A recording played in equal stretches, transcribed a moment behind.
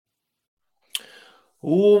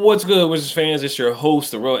What's good, Wizards fans? It's your host,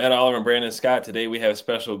 the real Ed Oliver and Brandon Scott. Today we have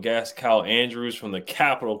special guest Kyle Andrews from the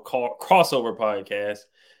Crossover Podcast.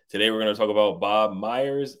 Today we're going to talk about Bob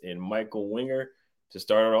Myers and Michael Winger. To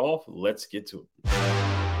start it off, let's get to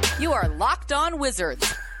it. You are Locked On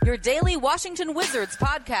Wizards, your daily Washington Wizards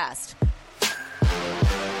podcast.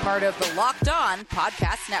 Part of the Locked On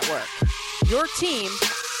Podcast Network, your team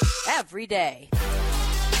every day.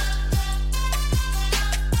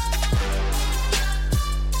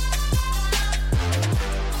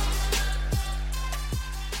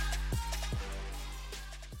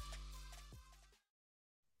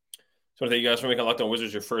 So I want to thank you guys for making Locked On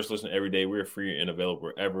Wizards your first listen every day. We're free and available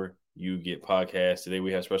wherever you get podcasts. Today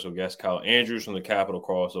we have special guest Kyle Andrews from the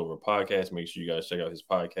Crossover Podcast. Make sure you guys check out his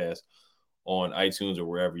podcast on iTunes or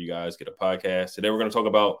wherever you guys get a podcast. Today we're going to talk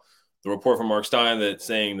about the report from Marc Stein that's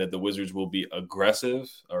saying that the Wizards will be aggressive,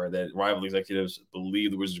 or that rival executives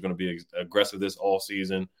believe the Wizards are going to be aggressive this all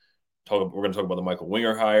season. We're going to talk about the Michael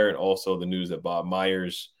Winger hire and also the news that Bob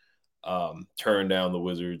Myers turned down the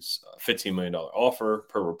Wizards' $15 million offer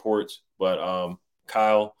per reports. But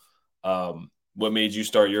Kyle, what made you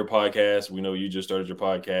start your podcast? We know you just started your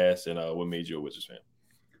podcast, and what made you a Wizards fan?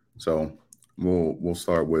 So we'll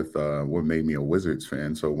start with what made me a Wizards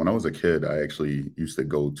fan. So when I was a kid, I actually used to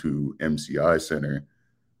go to MCI Center.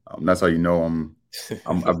 That's how you know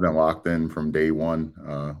I've been locked in from day one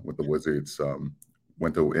with the Wizards.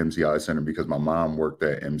 Went to MCI Center because my mom worked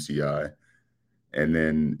at MCI. And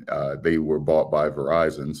then they were bought by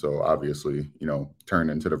Verizon. So obviously,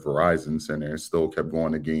 turned into the Verizon Center, still kept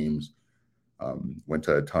going to games. Went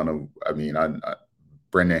to a ton of, I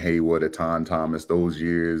Brendan Haywood, Aton Thomas, those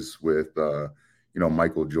years with,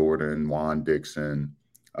 Michael Jordan, Juan Dixon,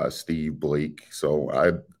 Steve Blake. So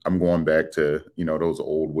I'm going back to, those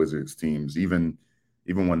old Wizards teams, even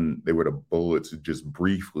when they were the Bullets just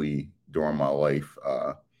briefly during my life.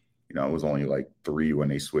 I was only like 3 when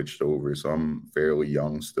they switched over, so I'm fairly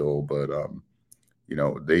young still. But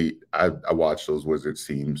I watched those Wizards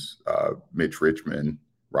teams. Mitch Richmond,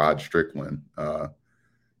 Rod Strickland.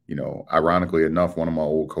 Ironically enough, one of my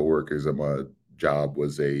old coworkers at my job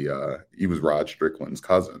was he was Rod Strickland's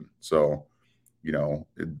cousin. So,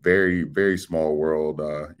 very, very small world.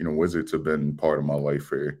 Wizards have been part of my life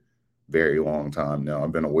for a very long time now.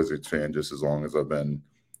 I've been a Wizards fan just as long as I've been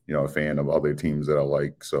a fan of other teams that I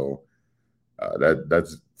like. So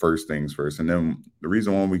that's first things first. And then the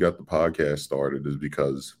reason why we got the podcast started is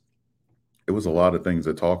because it was a lot of things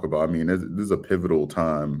to talk about. I mean, this is a pivotal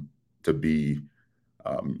time to be,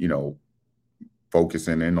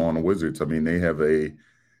 focusing in on the Wizards. I mean,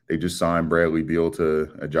 they just signed Bradley Beal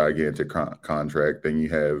to a gigantic contract. Then you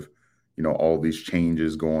have, all these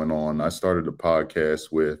changes going on. I started a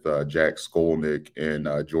podcast with Jack Skolnick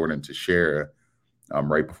and Jordan Teixeira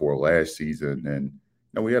right before last season. And,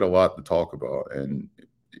 we had a lot to talk about. And,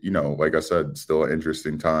 like I said, still an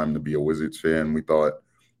interesting time to be a Wizards fan. We thought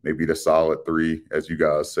maybe the solid 3, as you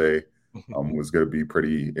guys say, was going to be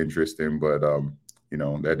pretty interesting. But,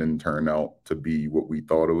 that didn't turn out to be what we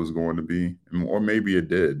thought it was going to be. Or maybe it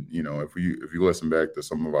did. If you listen back to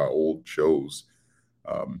some of our old shows,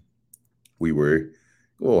 we were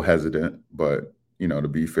a little hesitant. But, to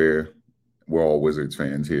be fair, we're all Wizards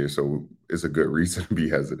fans here, so it's a good reason to be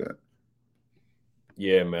hesitant.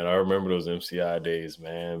 Yeah, man, I remember those MCI days,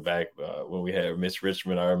 man. Back when we had Mitch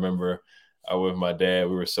Richmond, I remember I was with my dad.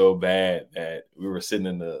 We were so bad that we were sitting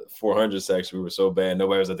in the 400 section. We were so bad,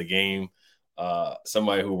 nobody was at the game.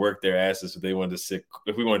 Somebody who worked there asked us if we wanted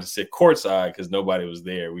to sit courtside because nobody was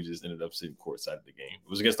there. We just ended up sitting courtside at the game. It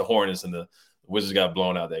was against the Hornets, and the Wizards got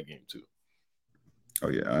blown out that game too. Oh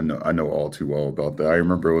yeah, I know all too well about that. I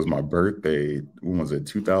remember it was my birthday. When was it?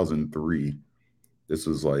 2003. This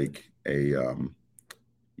was like a,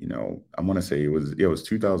 I want to say it was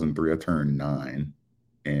 2003. I turned 9,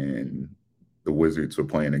 and the Wizards were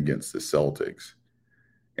playing against the Celtics.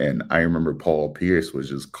 And I remember Paul Pierce was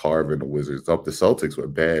just carving the Wizards up. The Celtics were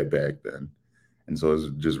bad back then. And so it was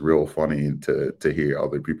just real funny to hear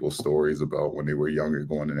other people's stories about when they were younger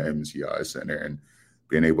going to the MCI Center and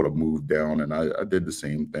being able to move down. And I did the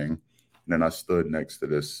same thing. And then I stood next to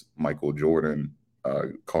this Michael Jordan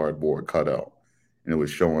cardboard cutout. And it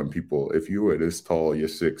was showing people, if you were this tall, you're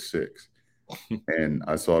 6'6". And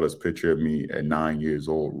I saw this picture of me at 9 years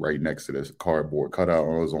old right next to this cardboard cutout.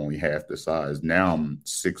 I was only half the size. Now I'm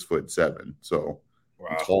 6'7". So wow.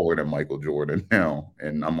 I'm taller than Michael Jordan now.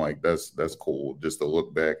 And I'm like, that's cool just to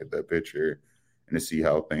look back at that picture and to see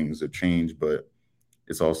how things have changed. But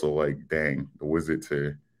it's also like, dang, the Wizards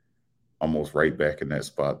are almost right back in that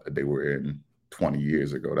spot that they were in 20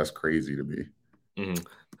 years ago. That's crazy to me. Mm-hmm.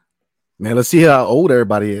 Man, let's see how old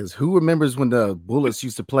everybody is. Who remembers when the Bullets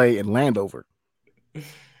used to play in Landover?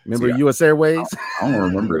 Remember See, U.S. Airways? I don't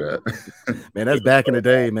remember that. Man, that's back in the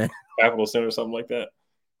day, man. Capital Center or something like that.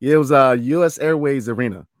 Yeah, it was U.S. Airways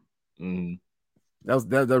Arena. Mm-hmm.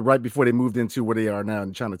 That was right before they moved into where they are now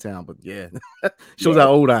in Chinatown. But yeah, shows how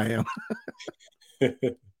old I am.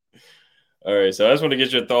 All right, so I just want to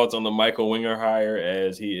get your thoughts on the Michael Winger hire,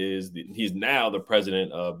 as he's now the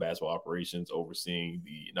president of basketball operations, overseeing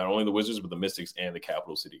not only the Wizards but the Mystics and the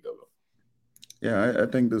Capital City Go-Go. Yeah, I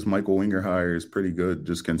think this Michael Winger hire is pretty good,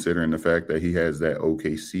 just considering the fact that he has that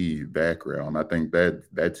OKC background. I think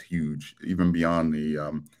that's huge, even beyond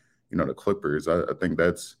the the Clippers. I think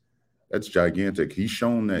that's gigantic. He's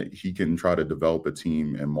shown that he can try to develop a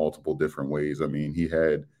team in multiple different ways. I mean, he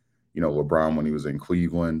had LeBron when he was in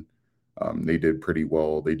Cleveland. They did pretty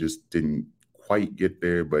well. They just didn't quite get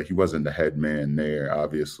there, but he wasn't the head man there,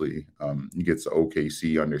 obviously. He gets to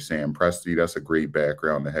OKC under Sam Presti. That's a great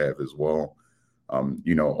background to have as well.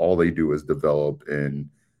 All they do is develop, and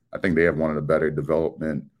I think they have one of the better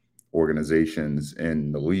development organizations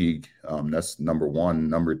in the league. That's number one.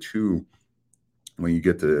 Number two, when you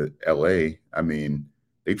get to LA, I mean,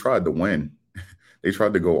 they tried to win. They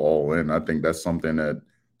tried to go all in. I think that's something that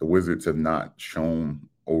the Wizards have not shown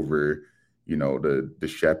over, the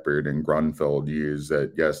Shepherd and Grunfeld years.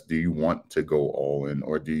 That, yes, do you want to go all in,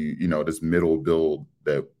 or do you, this middle build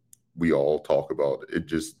that we all talk about?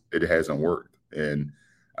 It hasn't worked. And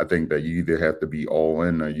I think that you either have to be all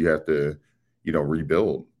in or you have to,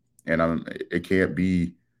 rebuild. And it can't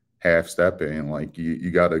be half stepping. Like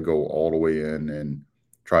you got to go all the way in and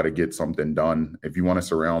try to get something done. If you want to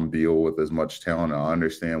surround Beal with as much talent, I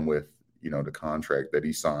understand with, the contract that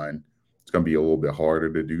he signed, it's going to be a little bit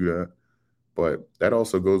harder to do that. But that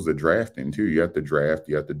also goes to drafting too. You have to draft,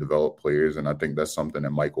 you have to develop players. And I think that's something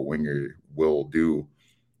that Michael Winger will do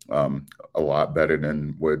a lot better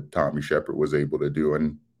than what Tommy Shepard was able to do.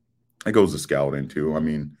 And it goes to scouting too. I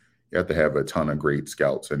mean, you have to have a ton of great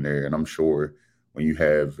scouts in there. And I'm sure when you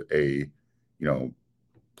have a,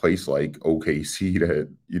 place like OKC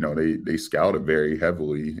that, they scout it very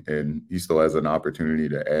heavily, and he still has an opportunity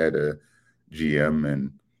to add a GM.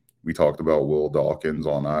 And we talked about Will Dawkins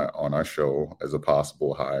on our show as a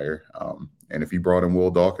possible hire. And if he brought in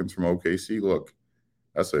Will Dawkins from OKC, look,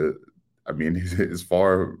 it's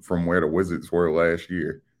far from where the Wizards were last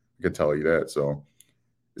year. I can tell you that. So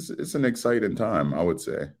it's an exciting time, I would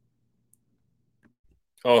say.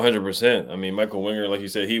 Oh, 100%. I mean, Michael Winger, like you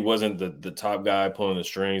said, he wasn't the top guy pulling the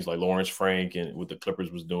strings like Lawrence Frank and with the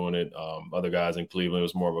Clippers was doing it. Other guys in Cleveland, it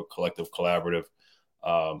was more of a collective, collaborative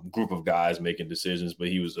group of guys making decisions. But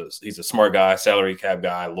he's a smart guy, salary cap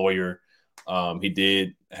guy, lawyer. He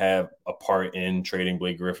did have a part in trading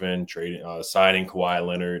Blake Griffin, signing Kawhi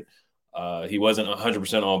Leonard. He wasn't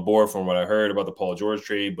 100% on board from what I heard about the Paul George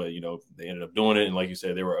trade, but, they ended up doing it. And like you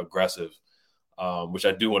said, they were aggressive. Which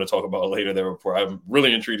I do want to talk about later. That report, I'm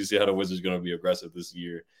really intrigued to see how the Wizards are going to be aggressive this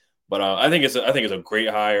year. But I think it's a great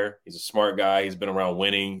hire. He's a smart guy. He's been around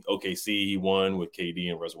winning. OKC, he won with KD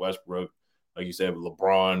and Russell Westbrook. Like you said, with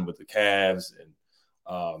LeBron with the Cavs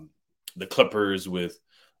and the Clippers with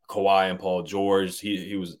Kawhi and Paul George.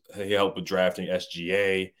 He helped with drafting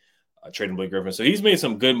SGA, trading Blake Griffin. So he's made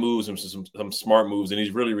some good moves, some smart moves, and he's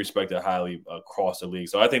really respected highly across the league.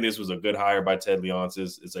 So I think this was a good hire by Ted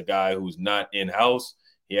Leonsis. It's a guy who's not in-house.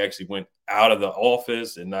 He actually went out of the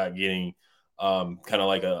office and not getting kind of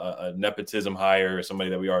like a nepotism hire or somebody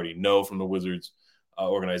that we already know from the Wizards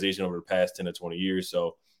organization over the past 10 to 20 years.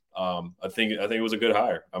 So I think it was a good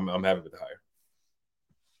hire. I'm happy with the hire.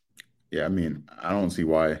 Yeah, I mean, I don't see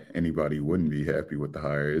why anybody wouldn't be happy with the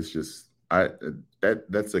hire. It's just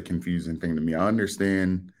that's a confusing thing to me. I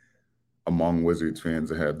understand among Wizards fans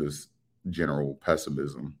to have this general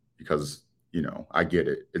pessimism because, I get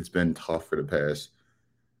it. It's been tough for the past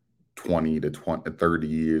 20 to 30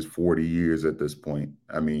 years, 40 years at this point.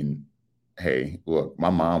 I mean, hey, look, my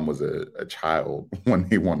mom was a child when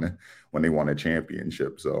they won a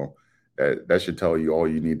championship. So that should tell you all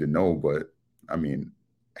you need to know. But I mean,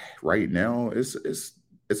 right now it's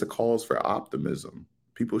a cause for optimism.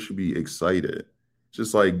 People should be excited.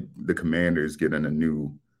 Just like the Commanders getting a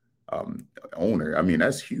new owner. I mean,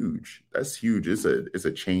 that's huge. That's huge. It's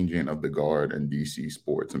a changing of the guard in DC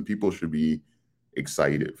sports, and people should be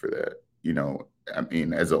excited for that. I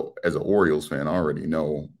mean, as an Orioles fan, I already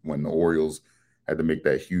know when the Orioles had to make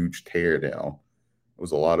that huge tear down, there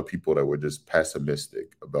was a lot of people that were just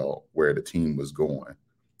pessimistic about where the team was going.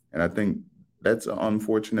 And I think that's an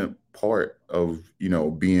unfortunate part of,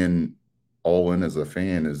 being all in as a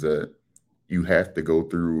fan, is that you have to go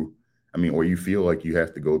through I mean, or you feel like you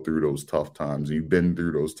have to go through those tough times. You've been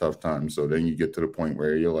through those tough times. So then you get to the point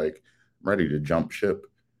where you're like ready to jump ship.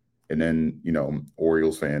 And then,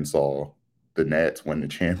 Orioles fans saw the Nats win the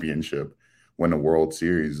championship, win the World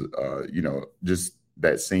Series, just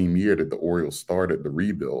that same year that the Orioles started the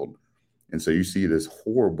rebuild. And so you see this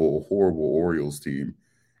horrible, horrible Orioles team,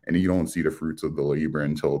 and you don't see the fruits of the labor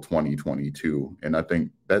until 2022. And I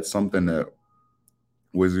think that's something that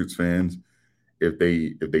Wizards fans, if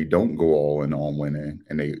they don't go all in on winning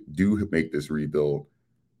and they do make this rebuild,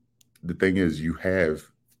 the thing is you have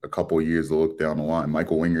a couple of years to look down the line.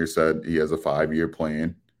 Michael Winger said he has a 5-year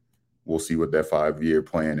plan. We'll see what that 5-year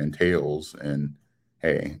plan entails. And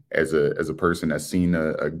hey, as a person that's seen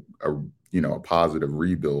a positive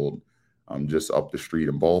rebuild just up the street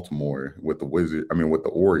in Baltimore with the with the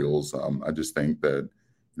Orioles, I just think that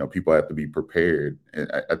people have to be prepared.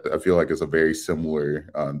 And I feel like it's a very similar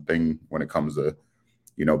thing when it comes to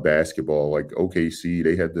basketball. Like OKC,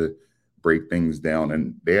 they had to break things down,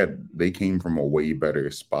 and they came from a way better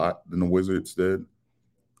spot than the Wizards did.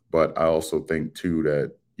 But I also think too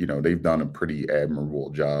that they've done a pretty admirable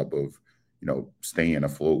job of staying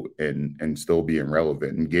afloat and still being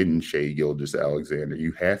relevant and getting Shai Gilgeous-Alexander.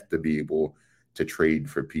 You have to be able to trade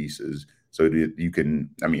for pieces so that you can.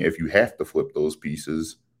 I mean, if you have to flip those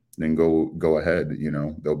pieces, then go ahead.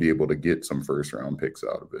 They'll be able to get some first round picks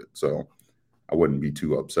out of it. So I wouldn't be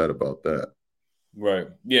too upset about that. Right.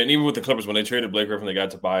 Yeah, and even with the Clippers, when they traded Blake Griffin, they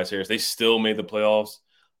got Tobias Harris. They still made the playoffs.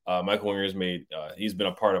 Michael Winger has he's been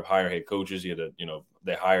a part of hire head coaches.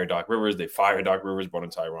 They hired Doc Rivers. They fired Doc Rivers, brought in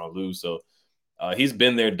Tyronn Lue. So he's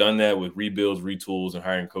been there, done that with rebuilds, retools, and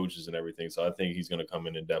hiring coaches and everything. So I think he's going to come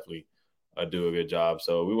in and definitely do a good job.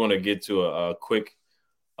 So we want to get to a quick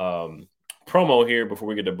promo here before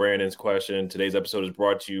we get to Brandon's question. Today's episode is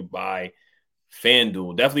brought to you by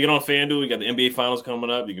FanDuel. Definitely get on FanDuel. You got the NBA Finals coming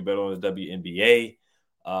up. You can bet on the WNBA.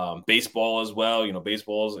 Baseball as well.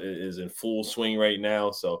 Baseball is in full swing right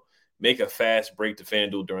now. So make a fast break to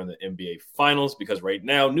FanDuel during the NBA Finals, because right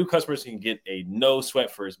now new customers can get a no sweat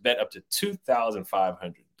first bet up to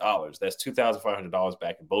 $2,500. That's $2,500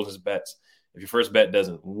 back in bonus bets. If your first bet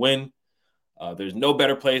doesn't win, there's no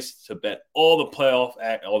better place to bet all the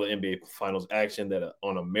NBA Finals action that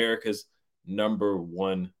on America's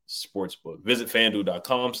 #1 sportsbook. Visit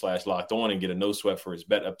FanDuel.com/locked-on and get a no sweat first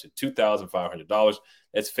bet up to $2,500.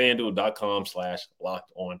 That's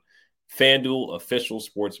FanDuel.com/locked-on. FanDuel, official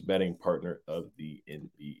sports betting partner of the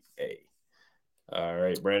NBA. All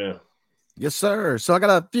right, Brandon. Yes, sir. So I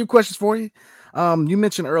got a few questions for you. You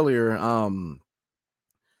mentioned earlier, from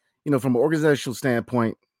an organizational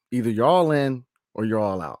standpoint, either you're all in or you're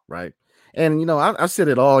all out, right? And, I've said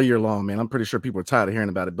it all year long, man. I'm pretty sure people are tired of hearing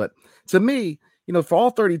about it. But to me, for all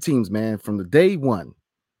 30 teams, man, from the day one,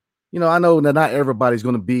 I know that not everybody's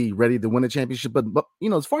going to be ready to win a championship. But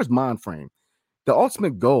as far as mind frame, the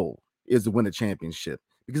ultimate goal is to win a championship.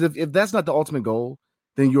 Because if that's not the ultimate goal,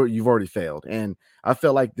 then you've already failed. And I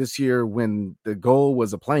felt like this year when the goal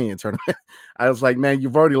was a play-in tournament, I was like, man,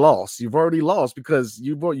 you've already lost. You've already lost because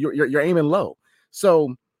you're aiming low.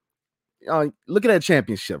 So looking at a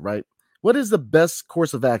championship, right? What is the best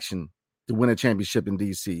course of action to win a championship in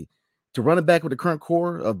DC? To run it back with the current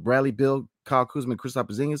core of Bradley Beal, Kyle Kuzma, and Kristaps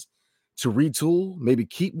Porzingis? To retool, maybe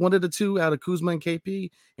keep one of the two out of Kuzma and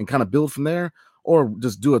KP and kind of build from there? Or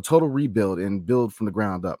just do a total rebuild and build from the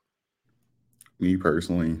ground up? Me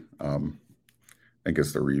personally, I think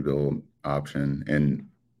it's the rebuild option. And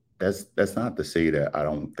that's not to say that I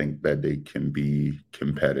don't think that they can be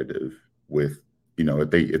competitive with,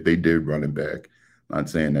 if they did run it back. Not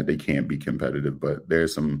saying that they can't be competitive, but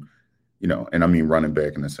there's some, and I mean running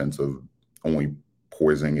back in the sense of only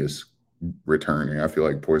Porzingis returning. I feel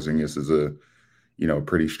like Porzingis is a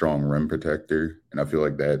pretty strong rim protector, and I feel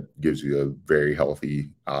like that gives you a very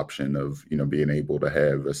healthy option of being able to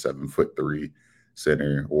have a 7'3"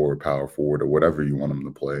 center or power forward or whatever you want them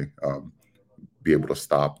to play, be able to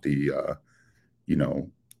stop the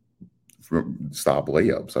stop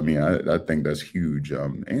layups. I mean, I think that's huge.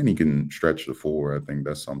 And he can stretch the floor. I think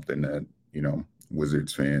that's something that,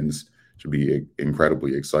 Wizards fans should be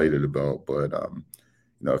incredibly excited about. But,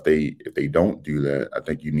 if they don't do that, I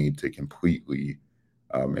think you need to completely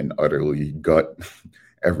and utterly gut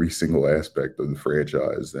every single aspect of the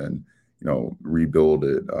franchise and, rebuild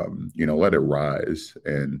it, let it rise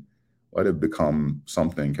and let it become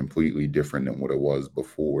something completely different than what it was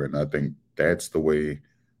before. And I think that's the way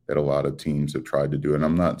that a lot of teams have tried to do. And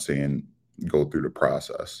I'm not saying go through the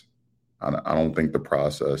process. I don't think the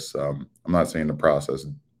process, I'm not saying the process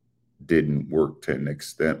didn't work to an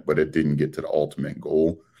extent, but it didn't get to the ultimate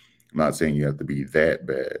goal. I'm not saying you have to be that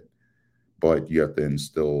bad, but you have to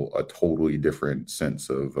instill a totally different sense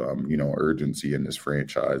of, urgency in this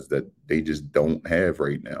franchise that they just don't have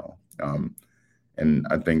right now. And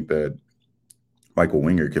I think that Michael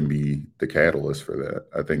Winger can be the catalyst for that.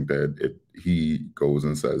 I think that if he goes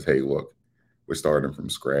and says, hey, look, we're starting from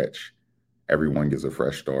scratch, everyone gets a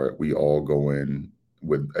fresh start. We all go in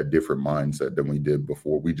with a different mindset than we did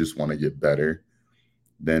before. We just want to get better.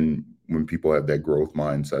 Then when people have that growth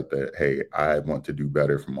mindset that, hey, I want to do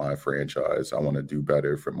better for my franchise, I want to do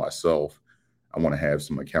better for myself, I want to have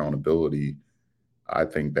some accountability, I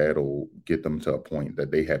think that'll get them to a point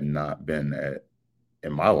that they have not been at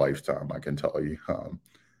in my lifetime. I can tell you,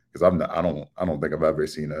 because I don't think I've ever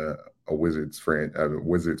seen a Wizards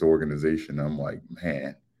Wizards organization. I'm like,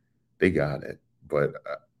 man, they got it. But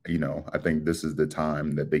I think this is the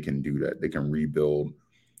time that they can do that. They can rebuild.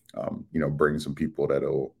 Bring some people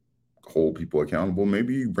that'll hold people accountable.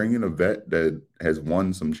 Maybe bring in a vet that has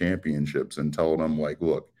won some championships and tell them, like,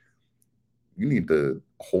 look, you need to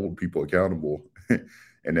hold people accountable.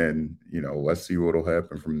 And then, let's see what'll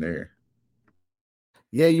happen from there.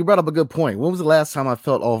 Yeah, you brought up a good point. When was the last time I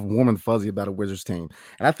felt all warm and fuzzy about a Wizards team?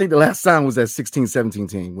 And I think the last time was that 16-17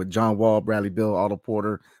 team with John Wall, Bradley Beal, Otto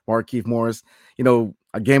Porter, Markieff Morris,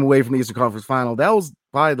 a game away from the Eastern Conference Final. That was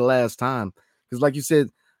probably the last time. Because like you said,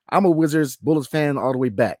 I'm a Wizards Bullets fan all the way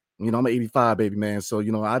back. I'm an 85 baby, man. So,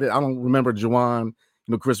 I don't remember Juwan,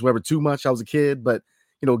 Chris Webber too much. I was a kid, but,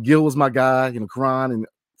 Gil was my guy, Karan, and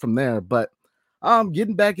from there. But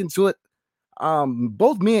getting back into it,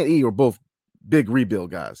 both me and E are both big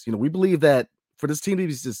rebuild guys. We believe that for this team to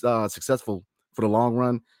be successful for the long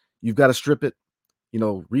run, you've got to strip it,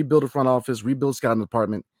 rebuild the front office, rebuild scouting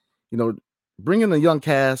department, bring in a young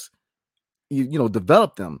cast,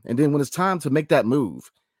 develop them. And then when it's time to make that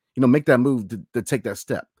move, to take that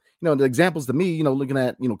step. The examples to me, looking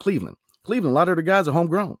at, Cleveland, a lot of the guys are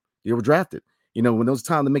homegrown. They were drafted. When it was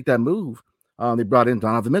time to make that move, they brought in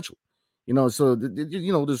Donovan Mitchell. So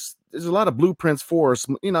there's a lot of blueprints for us,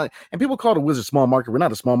 and people call the Wizards small market. We're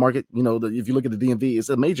not a small market. If you look at the DMV, it's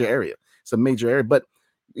a major area. But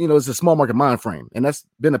it's a small market mind frame, and that's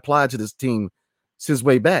been applied to this team since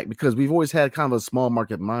way back because we've always had kind of a small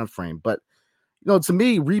market mind frame. But to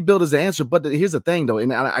me, rebuild is the answer. But here's the thing, though,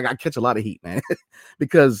 and I catch a lot of heat, man,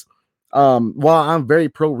 because while I'm very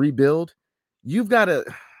pro rebuild, you get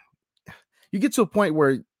to a point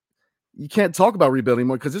where you can't talk about rebuilding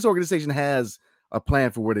anymore because this organization has a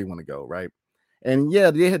plan for where they want to go, right? And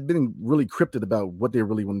yeah, they had been really cryptic about what they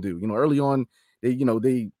really want to do. Early on,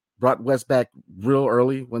 they brought West back real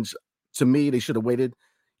early when, to me, they should have waited.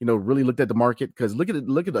 Really looked at the market because look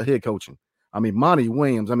at the head coaching. I mean, Monty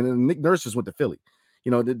Williams. I mean, Nick Nurse just went to Philly.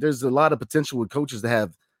 There's a lot of potential with coaches to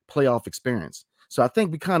have playoff experience. So I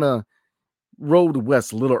think we kind of rode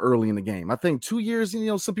West a little early in the game. I think 2 years,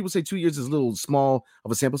 some people say 2 years is a little small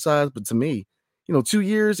of a sample size, but to me, 2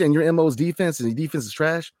 years and your MO's defense and your defense is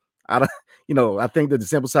trash. I think that the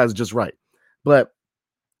sample size is just right. But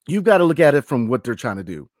you've got to look at it from what they're trying to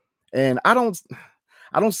do. And I don't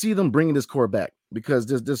see them bringing this core back because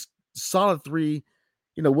there's this solid three,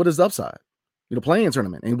 what is the upside? Play-in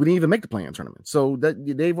tournament. And we didn't even make the play-in tournament. So that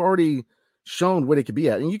they've already shown where they could be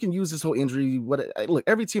at. And you can use this whole injury. Look,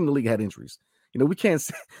 every team in the league had injuries. We can't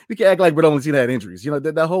act like we're the only team that had injuries.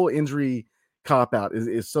 The whole injury cop-out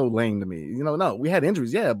is so lame to me. No, we had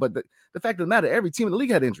injuries, yeah, but the fact of the matter, every team in the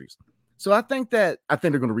league had injuries. So I think they're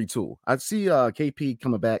going to retool. I see KP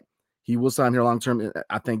coming back. He will sign here long-term.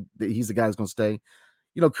 I think that he's the guy that's going to stay.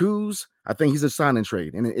 Kuz, I think he's a sign and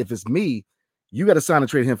trade. And if it's me, you got to sign and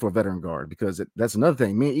trade him for a veteran guard because that's another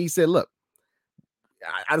thing. Me and E said, look,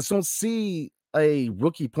 I just don't see a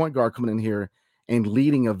rookie point guard coming in here and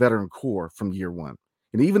leading a veteran core from year one.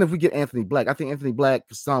 And even if we get Anthony Black, I think Anthony Black,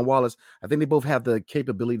 Hassan Wallace, I think they both have the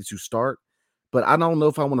capability to start, but I don't know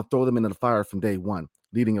if I want to throw them into the fire from day one,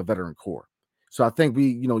 leading a veteran core. So I think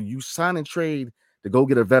you sign and trade to go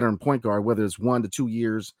get a veteran point guard, whether it's 1 to 2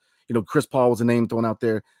 years. Chris Paul was a name thrown out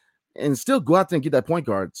there, and still go out there and get that point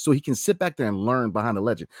guard so he can sit back there and learn behind the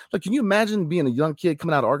legend. Like, can you imagine being a young kid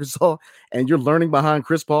coming out of Arkansas and you're learning behind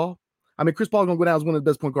Chris Paul? I mean, Chris Paul is going to go down as one of the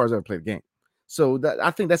best point guards ever played the game. So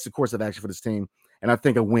I think that's the course of action for this team. And I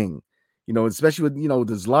think a wing, especially with,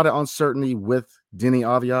 there's a lot of uncertainty with Denny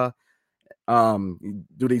Avia.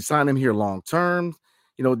 Do they sign him here long term?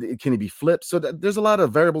 Can he be flipped? So there's a lot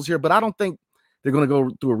of variables here, but I don't think they're going to go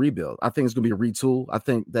through a rebuild. I think it's going to be a retool. I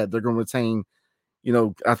think that they're going to retain,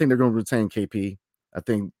 KP. I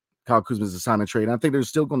think Kyle Kuzma is a sign and trade. And I think they're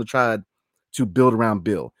still going to try to build around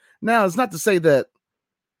Bill. Now, it's not to say that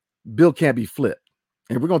Bill can't be flipped.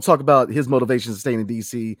 And we're going to talk about his motivations to stay in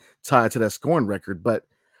DC tied to that scoring record. But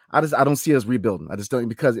I don't see us rebuilding. I just don't,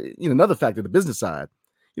 because another factor, the business side.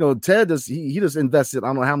 Ted does he just invested I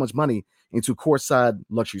don't know how much money into courtside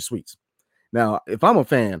luxury suites. Now, if I'm a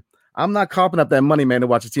fan, I'm not copping up that money, man, to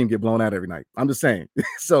watch a team get blown out every night. I'm just saying.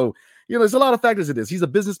 So, there's a lot of factors to this. He's a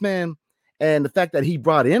businessman, and the fact that he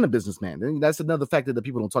brought in a businessman, and that's another factor that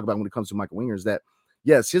people don't talk about when it comes to Michael Winger, is that,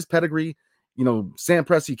 yes, his pedigree, Sam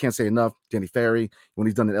Presti, can't say enough, Danny Ferry, when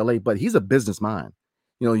he's done in LA, but he's a business mind.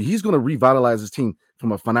 He's going to revitalize his team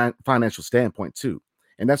from a financial standpoint, too.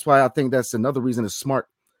 And that's why I think that's another reason it's smart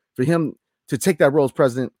for him to take that role as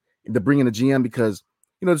president and to bring in a GM, because,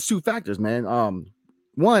 there's two factors, man.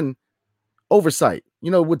 One, oversight.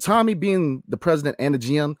 With Tommy being the president and the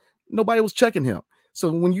GM, nobody was checking him.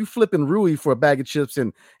 So when you flipping Rui for a bag of chips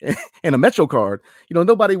and a Metro card,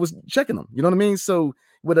 nobody was checking them. You know what I mean? So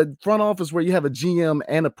with a front office where you have a GM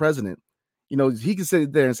and a president, he can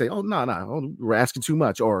sit there and say, "Oh, no, we're asking too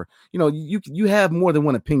much," or you have more than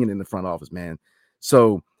one opinion in the front office, man.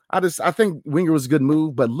 So I think Winger was a good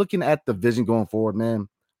move, but looking at the vision going forward, man,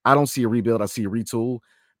 I don't see a rebuild. I see a retool,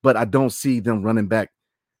 but I don't see them running back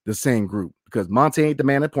the same group, because Monte ain't the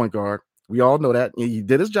man at point guard. We all know that. He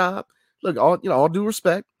did his job. Look, all due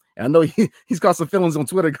respect. And I know he's got some feelings on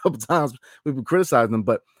Twitter a couple times. We've been criticizing him,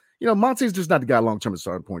 but Monte's just not the guy long-term to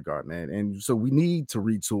start point guard, man. And so we need to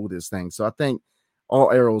retool this thing. So I think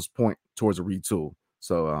all arrows point towards a retool.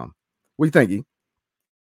 So what do you think, E?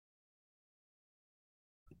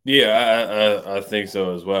 Yeah, I think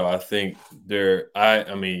so as well. I think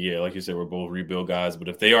I mean, yeah, like you said, we're both rebuild guys, but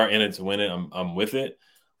if they are in it to win it, I'm with it.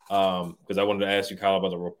 Because I wanted to ask you, Kyle, about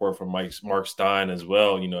the report from Marc Stein as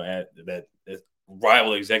well. That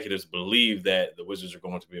rival executives believe that the Wizards are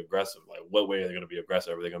going to be aggressive. Like, what way are they going to be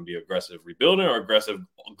aggressive? Are they going to be aggressive rebuilding or aggressive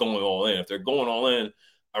going all in? If they're going all in,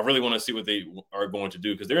 I really want to see what they are going to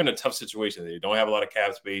do, because they're in a tough situation. They don't have a lot of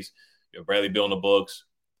cap space. You have Bradley Beal in the books.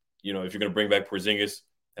 If you're going to bring back Porzingis,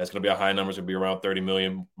 that's going to be a high number. It's going to be around 30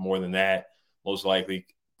 million, more than that, most likely.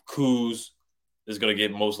 Kuz is going to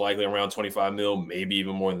get most likely around 25 mil, maybe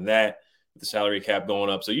even more than that, with the salary cap going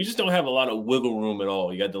up. So you just don't have a lot of wiggle room at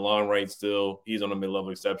all. You got DeLon Wright still. He's on a mid-level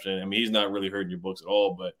exception. I mean, he's not really hurting your books at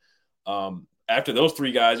all. But after those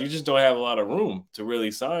three guys, you just don't have a lot of room to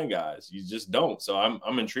really sign guys. You just don't. So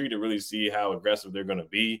I'm intrigued to really see how aggressive they're going to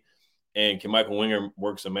be. And can Michael Winger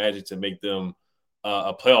work some magic to make them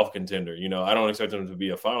a playoff contender? I don't expect them to be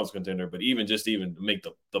a finals contender, but even to make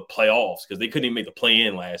the playoffs, because they couldn't even make the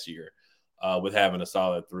play-in last year with having a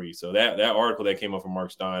solid three. So that article that came up from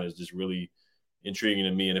Marc Stein is just really intriguing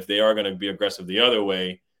to me. And if they are going to be aggressive the other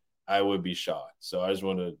way, I would be shocked. So I just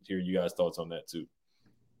want to hear you guys' thoughts on that too.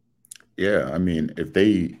 Yeah, I mean,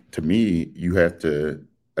 to me, you have to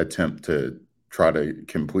attempt to try to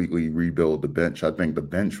completely rebuild the bench. I think the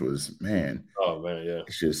bench was, man. Oh man, yeah.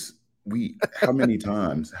 It's just how many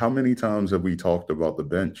times have we talked about the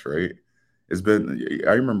bench, right? It's been,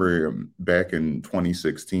 I remember back in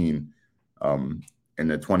 2016, in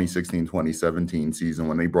the 2016-2017 season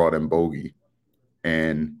when they brought in Bogey,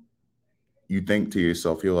 and you think to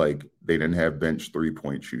yourself, you're like, they didn't have bench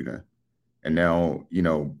 3-point shooting. And now,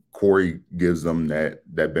 Corey gives them that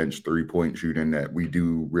bench 3-point shooting that we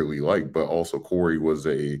do really like, but also Corey was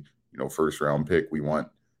a, first round pick. We want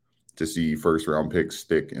to see first round picks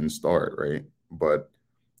stick and start, right? But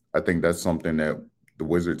I think that's something that the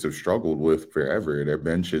Wizards have struggled with forever. Their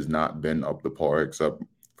bench has not been up to par, except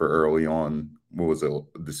for early on, what was it,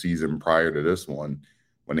 the season prior to this one,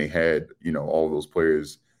 when they had, all those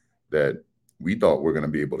players that we thought were going to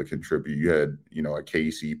be able to contribute. You had, a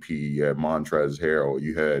KCP, you had Montrezl Harrell,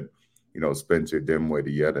 you had, Spencer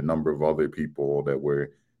Dinwiddie, you had a number of other people that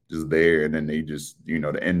were just there, and then they just,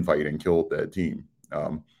 the infighting killed that team.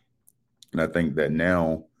 And I think that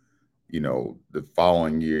now, the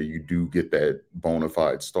following year, you do get that bona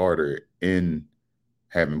fide starter in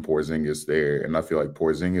having Porzingis there. And I feel like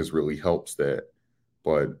Porzingis really helps that.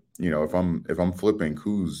 But, if I'm flipping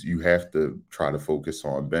Kuz, you have to try to focus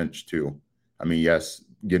on bench too. I mean, yes,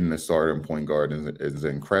 getting a starting point guard is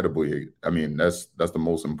incredibly, I mean, that's the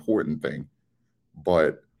most important thing.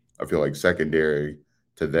 But I feel like secondary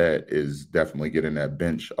to that is definitely getting that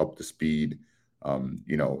bench up to speed.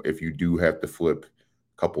 If you do have to flip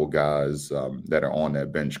a couple of guys that are on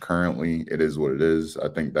that bench currently, it is what it is. I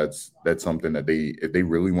think that's something that if they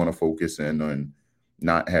really want to focus in on,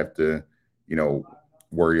 not have to,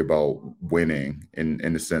 worry about winning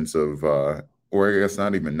in the sense of, or I guess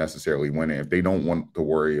not even necessarily winning. If they don't want to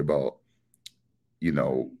worry about, we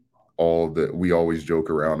always joke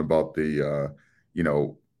around about the,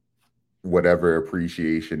 whatever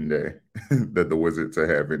appreciation that the Wizards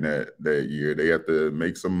are having that year, they have to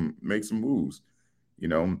make some moves. You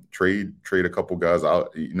know, trade a couple guys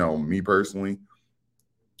out. You know, me personally,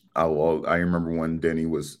 I remember when Denny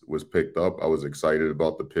was picked up. I was excited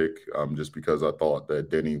about the pick, just because I thought that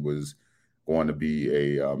Denny was going to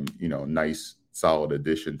be a nice solid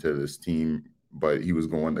addition to this team, but he was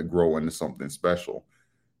going to grow into something special.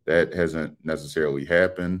 That hasn't necessarily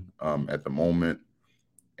happened at the moment.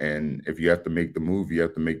 And if you have to make the move, you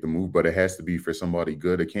have to make the move, but it has to be for somebody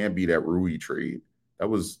good. It can't be that Rui trade. That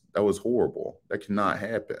was horrible. That cannot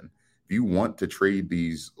happen. If you want to trade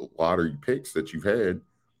these lottery picks that you've had,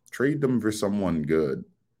 trade them for someone good.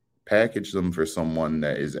 Package them for someone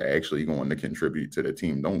that is actually going to contribute to the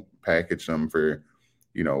team. Don't package them for,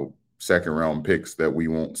 second round picks that we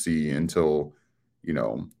won't see until,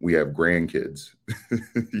 we have grandkids.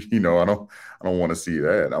 I don't want to see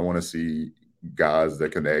that. I want to see guys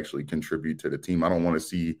that can actually contribute to the team. I don't want to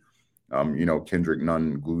see, Kendrick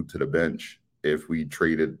Nunn glued to the bench if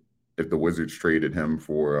the Wizards traded him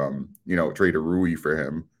for, traded Rui for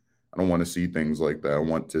him. I don't want to see things like that. I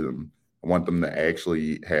want them to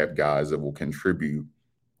actually have guys that will contribute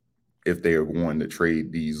if they are going to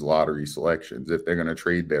trade these lottery selections. If they're going to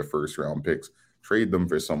trade their first round picks, trade them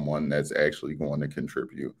for someone that's actually going to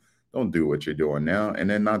contribute. Don't do what you're doing now. And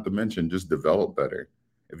then not to mention, just develop better.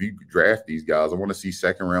 If you draft these guys, I want to see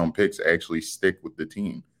second round picks actually stick with the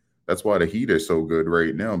team. That's why the Heat are so good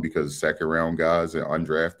right now, because second round guys and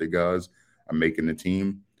undrafted guys are making the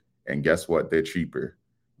team. And guess what? They're cheaper.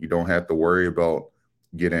 You don't have to worry about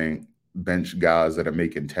getting bench guys that are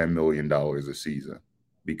making $10 million a season,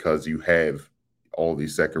 because you have all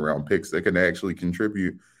these second round picks that can actually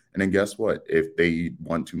contribute. And then guess what? If they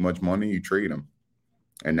want too much money, you trade them.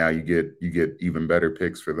 And now you get even better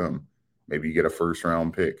picks for them. Maybe you get a first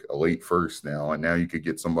round pick, a late first now, and now you could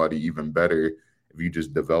get somebody even better if you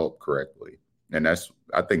just develop correctly. And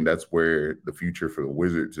I think that's where the future for the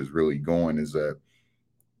Wizards is really going, is that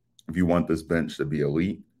if you want this bench to be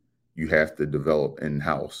elite, you have to develop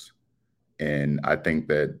in-house. And I think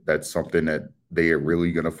that that's something that they are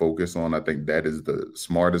really going to focus on. I think that is the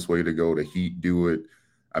smartest way to go. The Heat do it.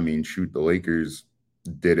 I mean, shoot, the Lakers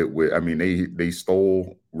did it with, they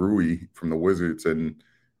stole Rui from the Wizards, and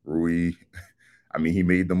Rui, he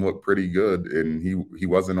made them look pretty good, and he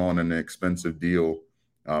wasn't on an expensive deal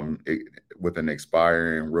with an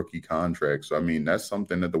expiring rookie contract. So, that's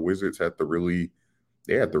something that the Wizards have to really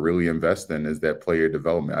invest in, is that player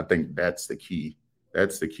development. I think that's the key.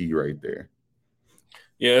 That's the key right there.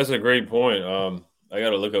 Yeah, that's a great point. I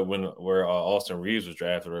got to look up where Austin Reeves was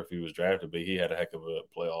drafted, or if he was drafted, but he had a heck of a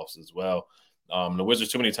playoffs as well. The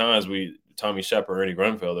Wizards, too many times, Tommy Shepard, Ernie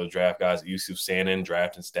Grunfeld, those draft guys, Yusuf Sanin,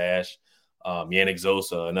 draft and stash. Yannick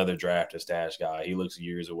Zosa, another draft and stash guy. He looks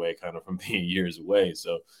years away, kind of from being years away.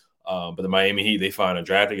 So, but the Miami Heat, they find a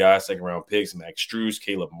drafted guy, second round picks, Max Strus,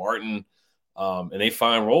 Caleb Martin, and they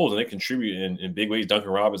find roles and they contribute in big ways.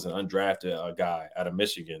 Duncan Robinson, undrafted guy out of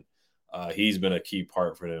Michigan. He's been a key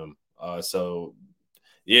part for them. So,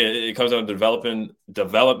 yeah, it comes down to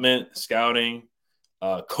development, scouting,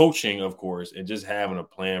 coaching, of course, and just having a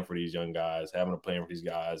plan for these young guys,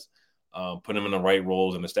 putting them in the right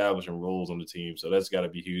roles and establishing roles on the team. So that's got to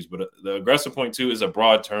be huge. But the aggressive point, too, is a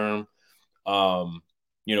broad term.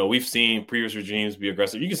 We've seen previous regimes be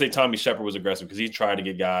aggressive. You can say Tommy Shepard was aggressive because he tried to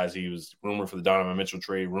get guys. He was rumored for the Donovan Mitchell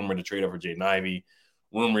trade, rumored to trade over Jaden Ivey,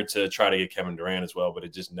 rumored to try to get Kevin Durant as well, but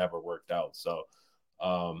it just never worked out. So,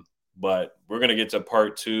 but we're going to get to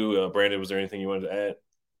part two. Brandon, was there anything you wanted to add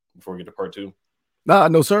before we get to part two?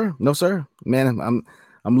 No, sir. No, sir. Man,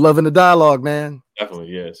 I'm loving the dialogue, man. Definitely,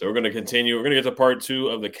 yeah. So we're going to continue. We're going to get to part two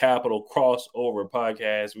of the Capital Crossover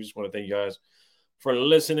Podcast. We just want to thank you guys for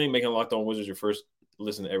listening, making Locked On Wizards your first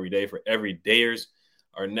listen every day for everydayers.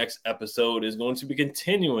 Our next episode is going to be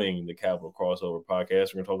continuing the Capital Crossover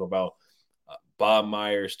Podcast. We're going to talk about Bob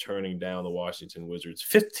Myers turning down the Washington Wizards'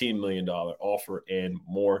 $15 million offer and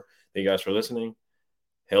more. Thank you guys for listening.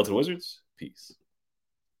 Hail to the Wizards. Peace.